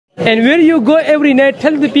And where you go every night,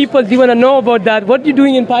 tell the people, they want to know about that. What you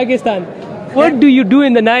doing in Pakistan? What do you do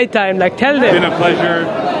in the night time? Like, tell them. It's been a pleasure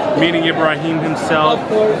meeting Ibrahim himself.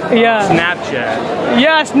 Yeah. Snapchat.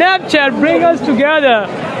 Yeah, Snapchat, bring us together.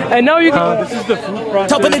 And now you this is the food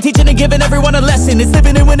process. Helping and teaching and giving everyone a lesson. It's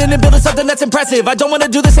living and winning and building something that's impressive. I don't want to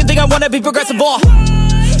do the same thing, I want to be progressive.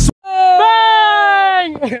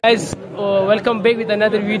 Bang! Guys, welcome back with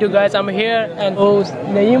another video, guys. I'm here and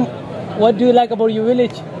Naeem, what do you like about your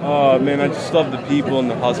village? Oh man, I just love the people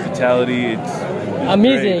and the hospitality. It's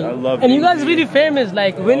amazing. Great. I love it. And you guys really famous.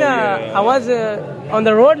 Like when I was on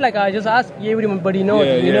the road, like I just asked everybody knows.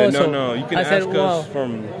 No. You can ask us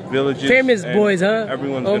from villages. Famous boys, huh?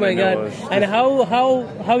 Everyone's oh my God. Know us. And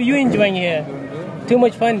how you enjoying here? Too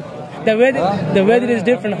much fun. The weather is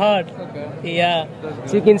different, hard. Yeah.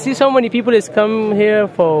 So you can see so many people is come here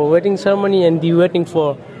for wedding ceremony and they waiting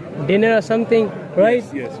for dinner or something, right?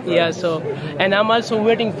 Yes. Right. Yeah. So, and I'm also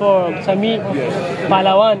waiting for Sami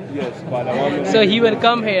Palawan. Yes, Palawan. So he will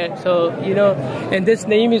come here. So and this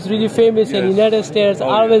name is really famous in United States.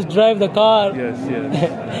 Always drive the car. Yes.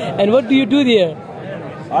 And what do you do there?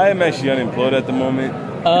 I am actually unemployed at the moment.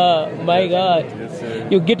 My God. Yes, sir.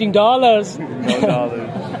 You're getting dollars. No dollars.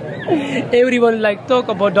 Everyone like talk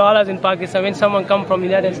about dollars in Pakistan when someone come from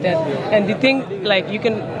United States, and they think like you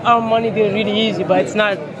can earn money there really easy, but it's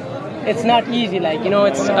not easy. Like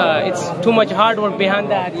it's too much hard work behind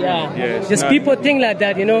that. Yeah, just people think like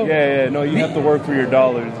that. No, you have to work for your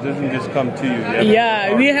dollars. It doesn't just come to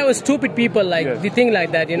you. We have a stupid people like they think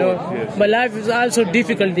like that. Yes. But life is also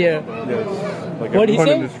difficult there. Yes. Like what do you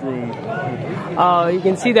say? In this room. You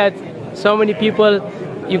can see that so many people.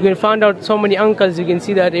 You can find out so many uncles. You can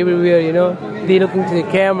see that everywhere. They look into the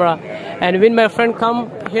camera. And when my friend come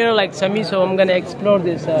here like Sami, so I'm gonna explore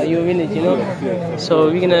this your village. So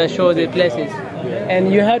we're gonna show the places.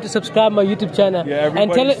 And you have to subscribe my YouTube channel. Yeah,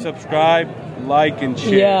 everybody subscribe, like, and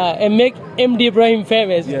share. Yeah, and make MD Ibrahim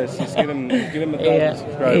famous. Yes, just get him a thousand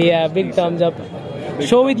subscribers. Yeah, big thumbs up.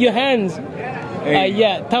 Show with your hands.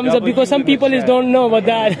 Thumbs up, because some people don't know about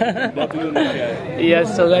that.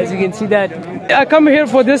 Yes, so guys, you can see that. I come here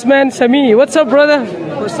for this man, Sami. What's up, brother?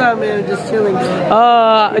 What's up, man? Just chilling,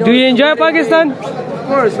 do you enjoy Pakistan? Of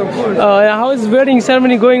course. How is wedding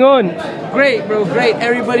ceremony going on? Great, bro, great.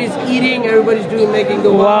 Everybody's eating, everybody's making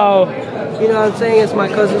the wow. You know what I'm saying? It's my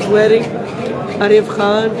cousin's wedding, Arif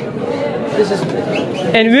Khan. This is.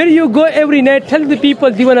 And where you go every night, tell the people,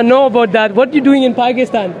 they want to know about that. What you doing in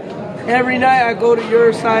Pakistan? Every night I go to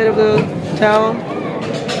your side of the town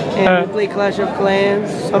and we play Clash of Clans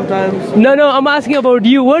sometimes. No, I'm asking about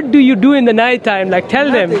you. What do you do in the night time? Like, tell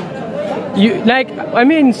Nothing.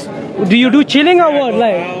 them. Do you do chilling or what?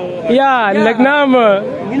 Like, like now.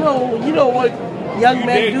 You know what young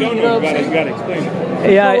men do. You know what I'm saying? You gotta explain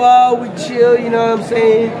it. Yeah. Go out, we chill. You know what I'm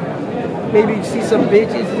saying? Maybe see some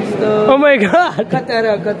bitches and stuff. Oh my God. Cut that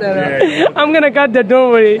out. I'm gonna cut that. Don't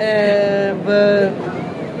worry.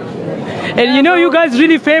 And you guys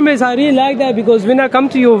really famous. I really like that because when I come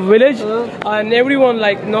to your village and everyone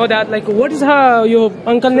like know that, like, what is your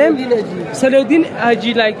uncle name? Salahuddin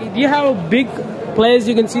Haji. Like, do you have a big place?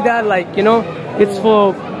 You can see that, like, it's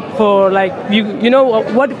for like you know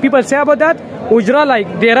what people say about that? Ujra,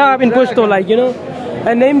 like dera in Pashto, like,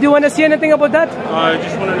 And Naeem, do you want to say anything about that? I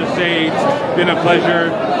just wanted to say it's been a pleasure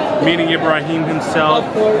meeting Ibrahim himself.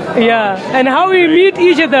 Yeah, and how we meet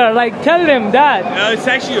each other, like, tell them that. It's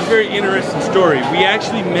actually a very interesting story. We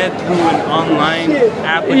actually met through an online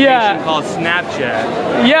application called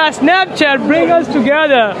Snapchat. Yeah, Snapchat, bring us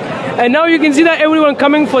together. And now you can see that everyone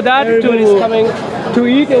coming for that. Everybody's coming to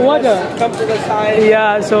eat and water. Come to the side.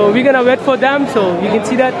 Yeah, so we're gonna wait for them, so you can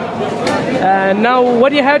see that. And now what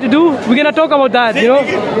do you have to do? We're gonna talk about that,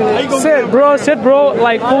 Sit bro,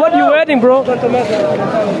 like, for what you waiting, bro?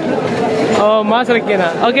 Oh,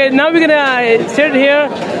 Masakina. Okay, now we're gonna sit here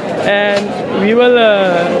and we will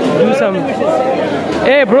do some.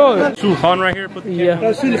 Hey, bro. Rasul Khan right here. Put the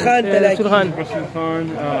Rasul Khan. Rasul Khan. Rasul Khan.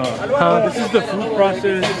 This is the food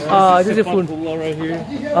process. This is food. Right here.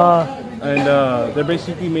 And they're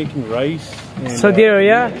basically making rice. And, so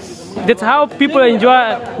there, that's how people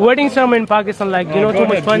enjoy wedding ceremony in Pakistan. Like, too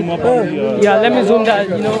much fun. Let me zoom that.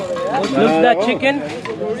 Look at that chicken.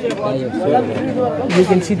 You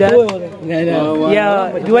can see that.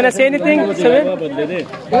 Yeah. Do you wanna say anything, Samir?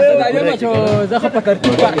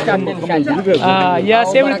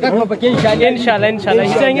 Say everything. Inshallah.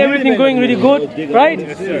 He's saying everything going really good, right?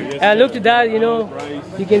 Look at that.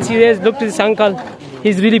 You can see this. Look to this uncle.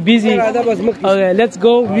 He's really busy. Okay, let's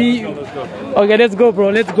go. Okay, let's go, bro.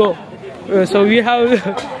 Let's go. So we have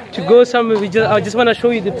to go somewhere. I just want to show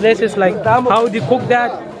you the places, like how they cook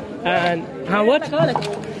that and what?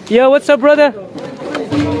 Yeah, what's up, brother?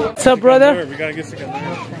 What's up, brother? We gotta get sick of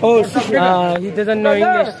He doesn't know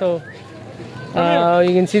English, so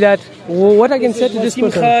you can see that. What I can say to this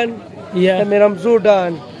person? Yeah.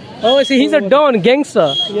 Oh, so he's a don,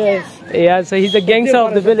 gangster. Yes. Yeah, so he's a gangster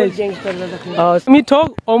of the village. Sami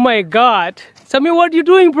talk. Oh my God. Sami, what you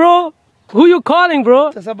doing, bro? Who you calling,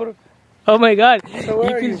 bro? Oh my God. He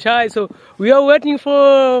feels shy. So we are waiting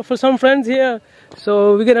for some friends here.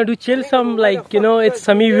 So we're gonna do chill some, like, you know, it's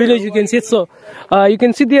Sami village. You can see it. So you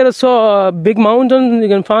can see there also a big mountain. You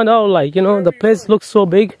can find out, like, you know, the place looks so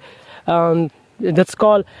big. That's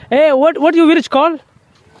called. Hey, what your village called?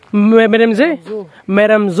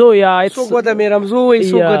 Meramzo, yeah, it's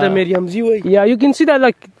yeah, you can see that,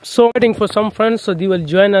 like, so waiting for some friends, so they will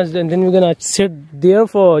join us, and then we're gonna sit there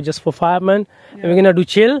for just for 5 minutes, and we're gonna do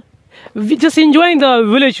chill. We just enjoying the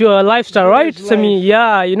village lifestyle, right, Sami?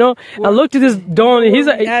 Yeah, you know. I look to this Don. He's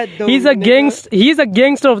a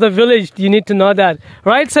gangster of the village. You need to know that,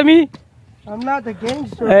 right, Sami? I'm not a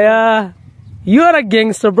gangster. Yeah, you are a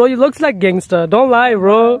gangster, bro. You looks like gangster. Don't lie,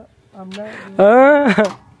 bro. I'm not.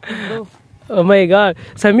 Oh my God,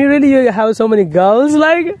 Sami, really you have so many girls,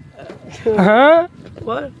 like? Huh?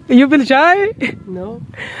 What? You feel shy? No.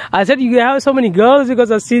 I said you have so many girls because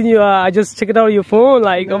I've seen you. I just checked out your phone,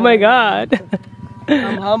 like, no. Oh my God.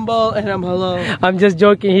 I'm humble and I'm halal. I'm just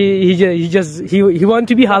joking. He want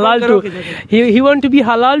to be halal to. He want to be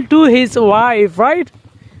halal to his wife, right?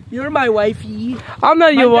 You're my wifey. I'm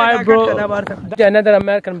not your wife, bro. Another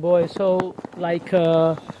American boy. So, like,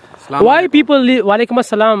 why people leave? Walaikum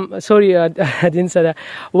assalam. Sorry, I didn't say that.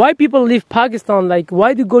 Why people leave Pakistan? Like,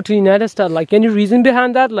 why do you go to United States? Like, any reason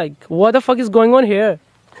behind that? Like, what the fuck is going on here?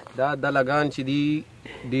 Da dalagan chidi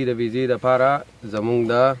di da vizi da para zamung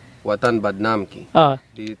da watan badnam ki.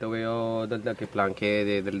 Di taweo dalda ke planke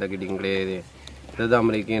de dalda ke dingle de dalda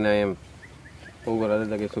American I am over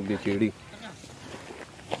dalda ke sub di chidi.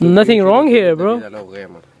 Nothing wrong here, bro.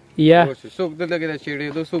 Yeah. Sub dalda ke chidi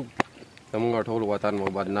do sub.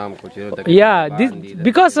 Yeah,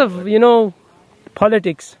 because of, you know,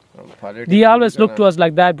 politics. They always look to us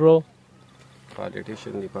like that, bro.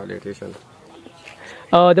 Politician.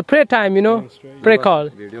 The prayer time, you know, prayer call.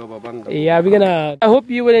 Yeah, we're gonna. I hope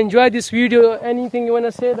you will enjoy this video. Anything you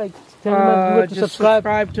wanna say? Like, tell them to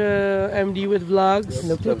subscribe to MD with Vlogs.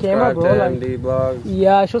 Look to camera, bro. Like, MD Vlogs.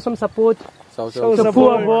 Yeah, show some support. So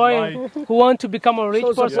poor boy who want to become a rich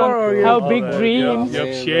person, have big dreams.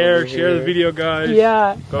 Yep, share the video, guys.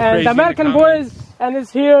 Yeah, and the American boys, and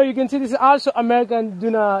it's here. You can see this is also American.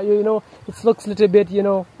 Do not, you know, it looks a little bit, you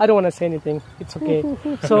know. I don't want to say anything. It's okay.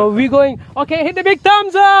 So we're going. Okay, hit the big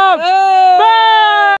thumbs up. Bye.